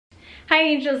Hi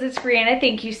angels, it's Brianna.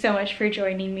 Thank you so much for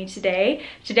joining me today.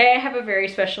 Today I have a very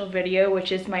special video,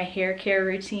 which is my hair care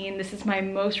routine. This is my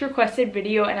most requested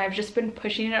video and I've just been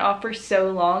pushing it off for so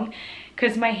long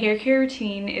because my hair care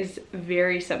routine is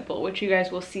very simple, which you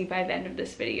guys will see by the end of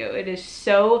this video. It is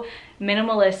so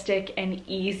minimalistic and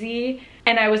easy.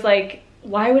 And I was like,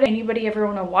 why would anybody ever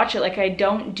want to watch it? Like, I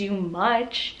don't do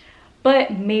much.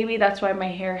 But maybe that's why my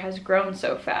hair has grown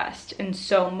so fast and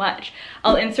so much.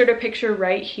 I'll insert a picture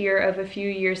right here of a few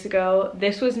years ago.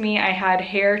 This was me. I had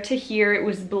hair to here. It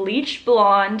was bleach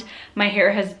blonde. My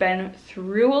hair has been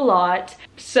through a lot.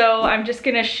 So I'm just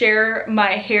gonna share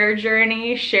my hair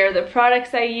journey, share the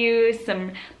products I use,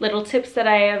 some little tips that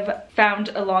I have found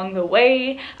along the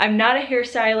way. I'm not a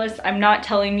hairstylist. I'm not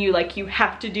telling you like you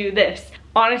have to do this.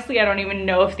 Honestly, I don't even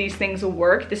know if these things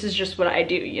work. This is just what I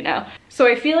do, you know? So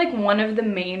I feel like one of the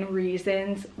main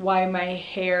reasons why my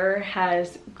hair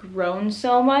has grown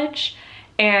so much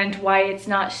and why it's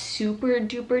not super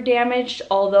duper damaged,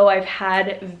 although I've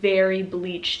had very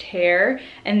bleached hair,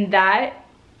 and that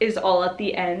is all at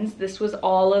the ends. This was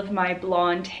all of my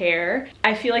blonde hair.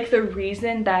 I feel like the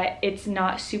reason that it's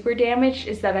not super damaged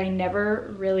is that I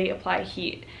never really apply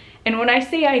heat. And when I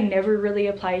say I never really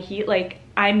apply heat, like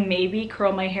I maybe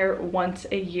curl my hair once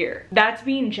a year. That's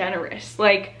being generous.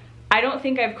 Like, I don't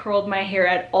think I've curled my hair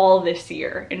at all this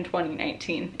year in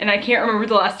 2019. And I can't remember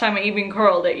the last time I even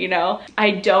curled it, you know?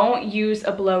 I don't use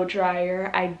a blow dryer.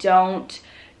 I don't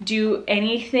do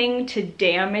anything to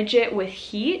damage it with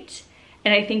heat.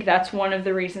 And I think that's one of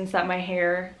the reasons that my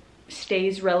hair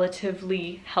stays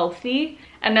relatively healthy.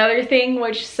 Another thing,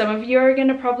 which some of you are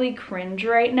gonna probably cringe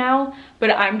right now,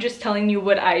 but I'm just telling you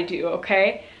what I do,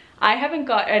 okay? I haven't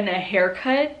gotten a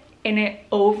haircut in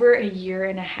over a year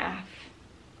and a half.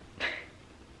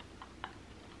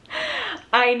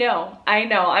 I know.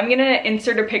 I'm gonna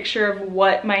insert a picture of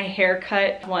what my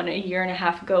haircut a year and a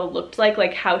half ago looked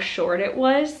like how short it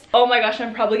was. Oh my gosh,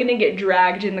 I'm probably gonna get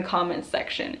dragged in the comments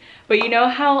section. But you know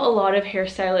how a lot of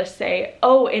hairstylists say,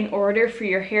 oh, in order for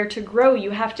your hair to grow,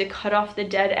 you have to cut off the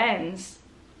dead ends.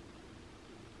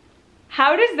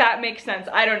 How does that make sense?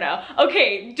 I don't know.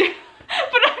 Okay,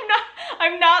 but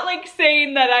I'm not like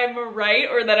saying that I'm right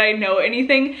or that I know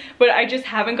anything, but I just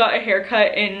haven't got a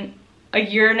haircut in a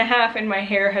year and a half and my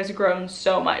hair has grown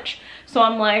so much. So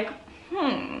I'm like,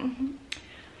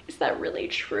 is that really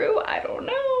true? I don't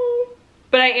know.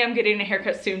 But I am getting a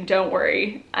haircut soon, don't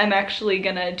worry. I'm actually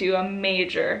gonna do a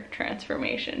major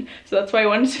transformation. So that's why I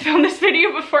wanted to film this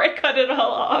video before I cut it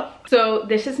all off. So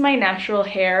this is my natural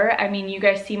hair. I mean, you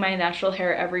guys see my natural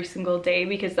hair every single day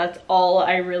because that's all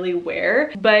I really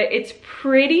wear. But it's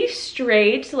pretty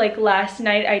straight. Like last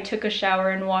night I took a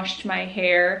shower and washed my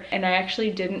hair and I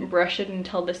actually didn't brush it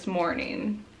until this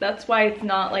morning. That's why it's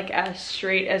not like as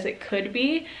straight as it could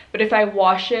be. But if I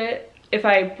brush it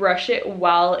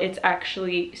while it's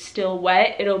actually still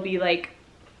wet, it'll be like...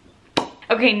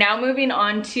 Okay, now moving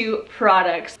on to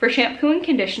products. For shampoo and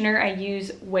conditioner, I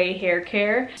use Ouai hair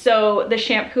care. So the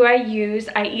shampoo I use,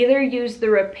 I either use the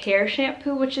repair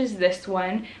shampoo, which is this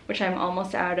one, which I'm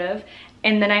almost out of,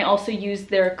 and then I also use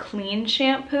their clean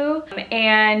shampoo.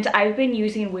 And I've been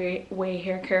using Ouai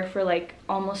hair care for like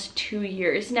almost 2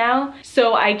 years now.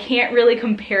 So I can't really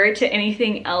compare it to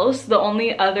anything else. The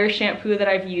only other shampoo that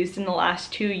I've used in the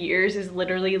last 2 years is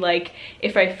literally like,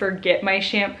 if I forget my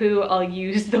shampoo, I'll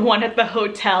use the one at the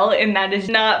hotel and that is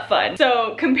not fun.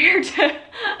 So compared to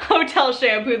hotel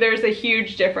shampoo, there's a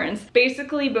huge difference.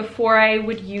 Basically, before I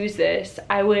would use this,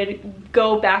 I would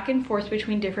go back and forth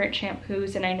between different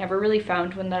shampoos and I never really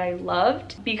found one that I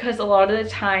loved because a lot of the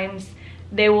times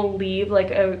they will leave like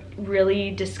a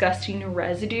really disgusting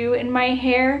residue in my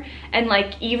hair, and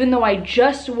like even though I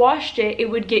just washed it, it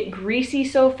would get greasy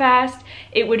so fast,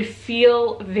 it would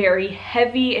feel very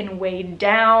heavy and weighed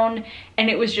down, and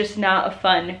it was just not a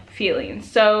fun feeling.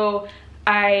 So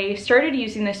I started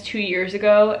using this 2 years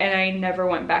ago and I never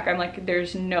went back. I'm like,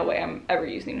 there's no way I'm ever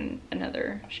using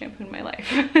another shampoo in my life.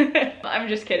 I'm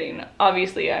just kidding.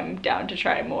 Obviously, I'm down to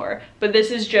try more. But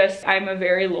this is just, I'm a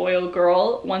very loyal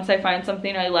girl. Once I find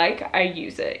something I like, I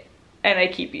use it. And I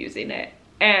keep using it.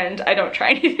 And I don't try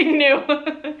anything new.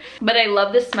 But I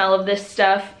love the smell of this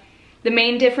stuff. The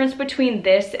main difference between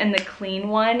this and the clean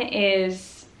one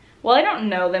is... well, I don't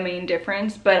know the main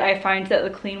difference, but I find that the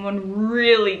clean one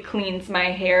really cleans my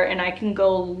hair and I can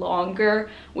go longer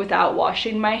without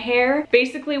washing my hair.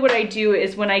 Basically what I do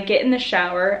is when I get in the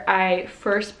shower, I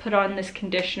first put on this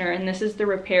conditioner, and this is the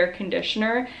repair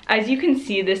conditioner. As you can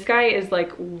see, this guy is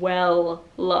like well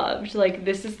loved. Like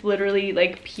this is literally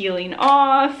like peeling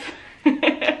off.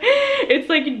 It's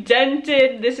like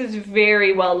dented. This is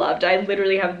very well loved. I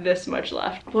literally have this much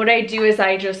left. What I do is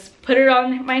I just put it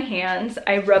on my hands.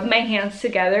 I rub my hands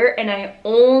together and I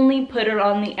only put it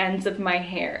on the ends of my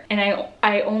hair. And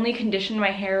I only condition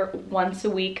my hair once a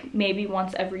week, maybe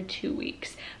once every 2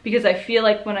 weeks. Because I feel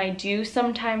like when I do,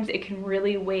 sometimes it can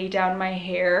really weigh down my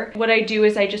hair. What I do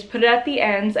is I just put it at the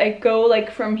ends. I go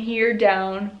like from here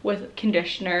down with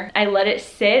conditioner. I let it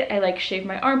sit. I like shave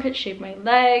my armpits, shave my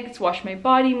legs, wash my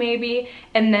body maybe.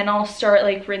 And then I'll start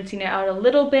like rinsing it out a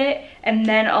little bit. And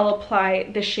then I'll apply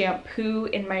the shampoo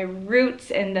in my roots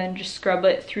and then just scrub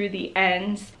it through the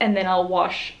ends. And then I'll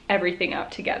wash everything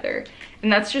out together.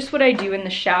 And that's just what I do in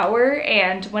the shower.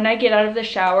 And when I get out of the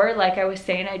shower, like I was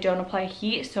saying, I don't apply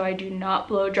heat, so I do not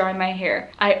blow dry my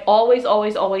hair. I always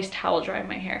towel dry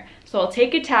my hair. So I'll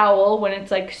take a towel when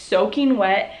it's like soaking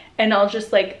wet and I'll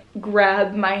just like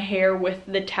grab my hair with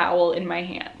the towel in my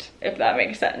hand, if that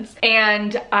makes sense.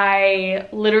 And I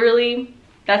literally,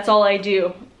 that's all I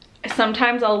do.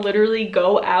 Sometimes I'll literally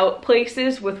go out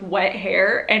places with wet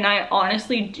hair and I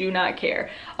honestly do not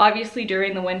care. Obviously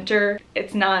during the winter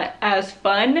it's not as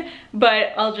fun,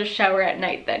 but I'll just shower at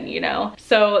night then, you know?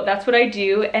 So that's what I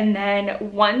do. And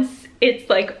then once it's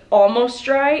like almost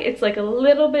dry, it's like a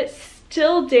little bit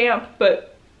still damp, but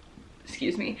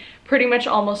excuse me, pretty much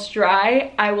almost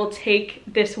dry, I will take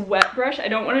this wet brush. I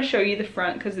don't want to show you the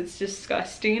front because it's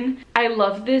disgusting. I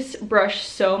love this brush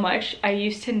so much. I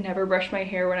used to never brush my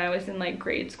hair when I was in like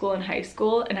grade school and high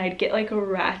school, and I'd get like a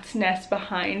rat's nest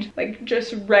behind, like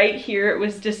just right here. It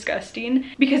was disgusting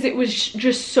because it was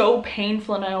just so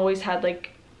painful, and I always had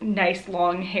like nice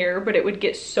long hair, but it would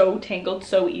get so tangled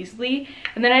so easily.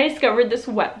 And then I discovered this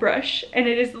wet brush, and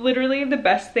it is literally the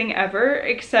best thing ever,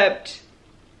 except,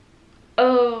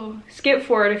 oh, skip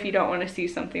forward if you don't want to see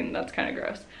something that's kind of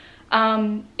gross.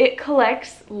 It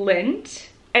collects lint,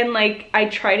 and like I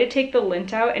try to take the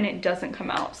lint out and it doesn't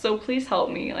come out. So please help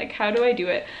me. Like, how do I do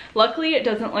it? Luckily it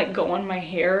doesn't like go on my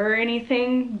hair or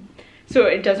anything, so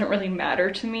it doesn't really matter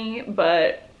to me.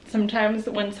 But sometimes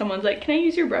when someone's like, can I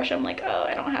use your brush? I'm like, oh,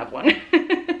 I don't have one.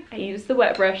 I use the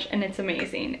wet brush and it's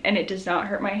amazing, and it does not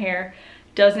hurt my hair.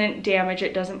 Doesn't damage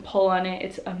it, doesn't pull on it.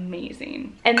 It's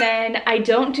amazing. And then I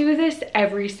don't do this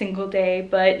every single day,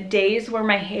 but days where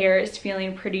my hair is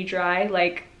feeling pretty dry,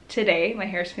 like today my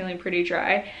hair is feeling pretty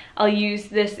dry, I'll use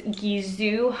this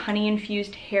Gisou honey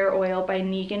infused hair oil by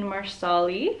Negan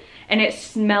Marsali, and it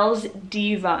smells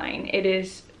divine. It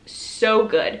is so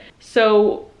good.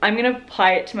 So I'm gonna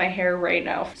apply it to my hair right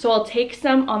now. So I'll take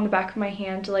some on the back of my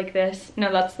hand like this.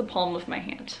 No, that's the palm of my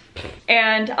hand.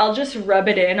 And I'll just rub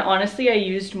it in. Honestly, I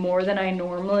used more than I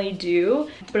normally do,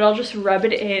 but I'll just rub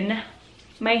it in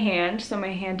my hand. So my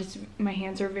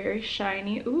hands are very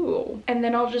shiny. Ooh. And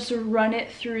then I'll just run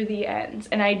it through the ends.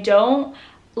 And I don't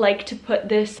like to put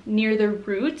this near the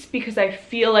roots because I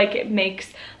feel like it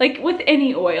makes, like with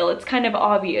any oil, it's kind of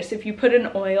obvious. If you put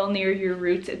an oil near your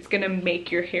roots, it's gonna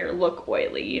make your hair look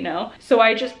oily, you know? So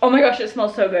I just, oh my gosh, it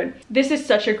smells so good. This is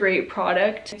such a great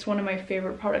product. It's one of my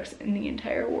favorite products in the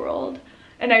entire world.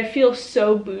 And I feel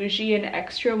so bougie and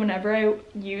extra whenever I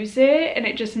use it, and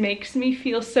it just makes me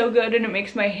feel so good, and it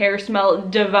makes my hair smell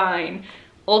divine.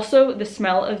 Also, the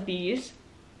smell of these,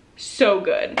 so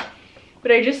good.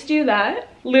 But I just do that.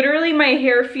 Literally my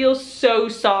hair feels so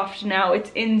soft now, it's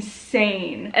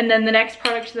insane. And then the next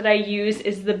product that I use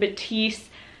is the Batiste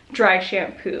dry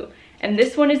shampoo. And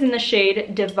this one is in the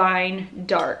shade Divine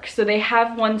Dark. So they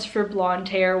have ones for blonde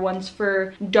hair, ones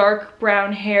for dark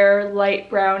brown hair, light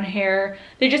brown hair.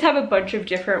 They just have a bunch of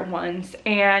different ones.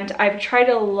 And I've tried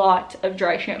a lot of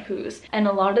dry shampoos. And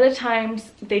a lot of the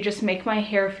times they just make my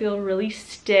hair feel really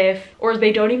stiff, or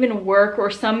they don't even work,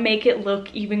 or some make it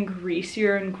look even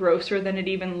greasier and grosser than it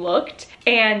even looked.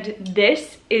 And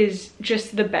this is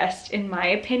just the best in my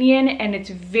opinion, and it's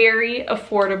very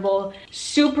affordable,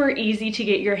 super easy to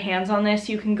get your hands on this.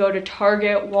 You can go to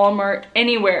Target, Walmart,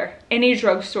 anywhere, any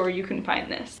drugstore you can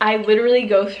find this. I literally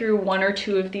go through 1 or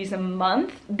 2 of these a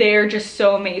month. They're just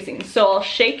so amazing. So I'll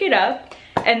shake it up,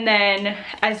 and then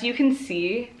as you can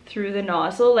see through the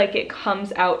nozzle, like it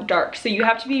comes out dark. So you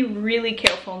have to be really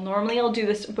careful. Normally I'll do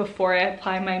this before I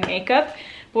apply my makeup,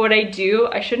 but what I do,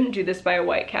 I shouldn't do this by a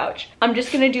white couch. I'm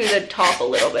just gonna do the top a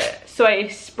little bit. So I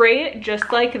spray it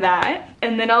just like that,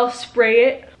 and then I'll spray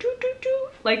it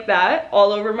like that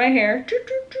all over my hair.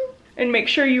 And make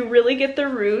sure you really get the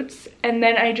roots. And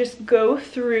then I just go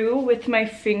through with my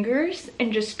fingers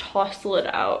and just tousle it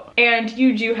out. And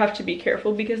you do have to be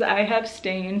careful because I have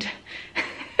stained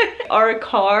our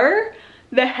car,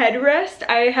 the headrest,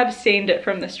 I have stained it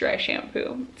from this dry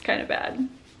shampoo. It's kind of bad.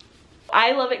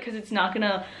 I love it because it's not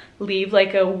gonna leave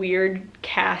like a weird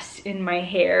cast in my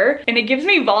hair, and it gives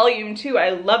me volume too. I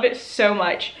love it so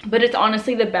much. But it's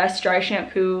honestly the best dry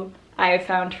shampoo I have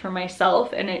found for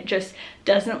myself, and it just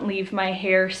doesn't leave my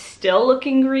hair still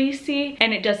looking greasy,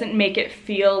 and it doesn't make it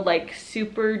feel like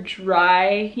super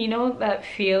dry. You know that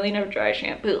feeling of dry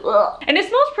shampoo? Ugh. And it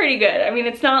smells pretty good. I mean,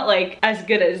 it's not like as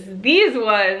good as these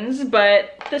ones,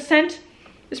 but the scent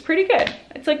is pretty good.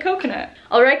 It's like coconut.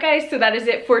 All right guys, so that is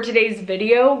it for today's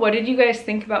video. What did you guys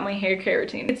think about my hair care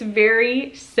routine? It's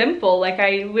very simple. Like,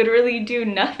 I literally do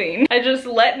nothing. I just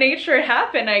let nature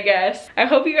happen, I guess. I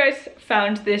hope you guys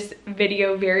found this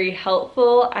video very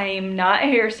helpful. I am not a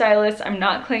hairstylist. I'm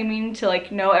not claiming to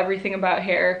like know everything about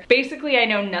hair. Basically, I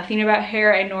know nothing about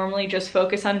hair. I normally just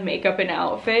focus on makeup and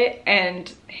outfit, and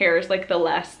hair is like the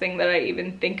last thing that I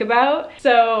even think about.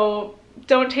 So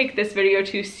don't take this video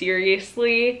too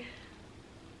seriously.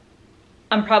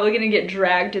 I'm probably gonna get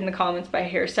dragged in the comments by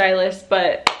hairstylists,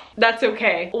 but that's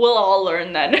okay. We'll all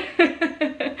learn then.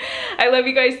 I love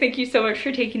you guys. Thank you so much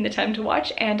for taking the time to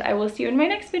watch, and I will see you in my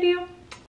next video.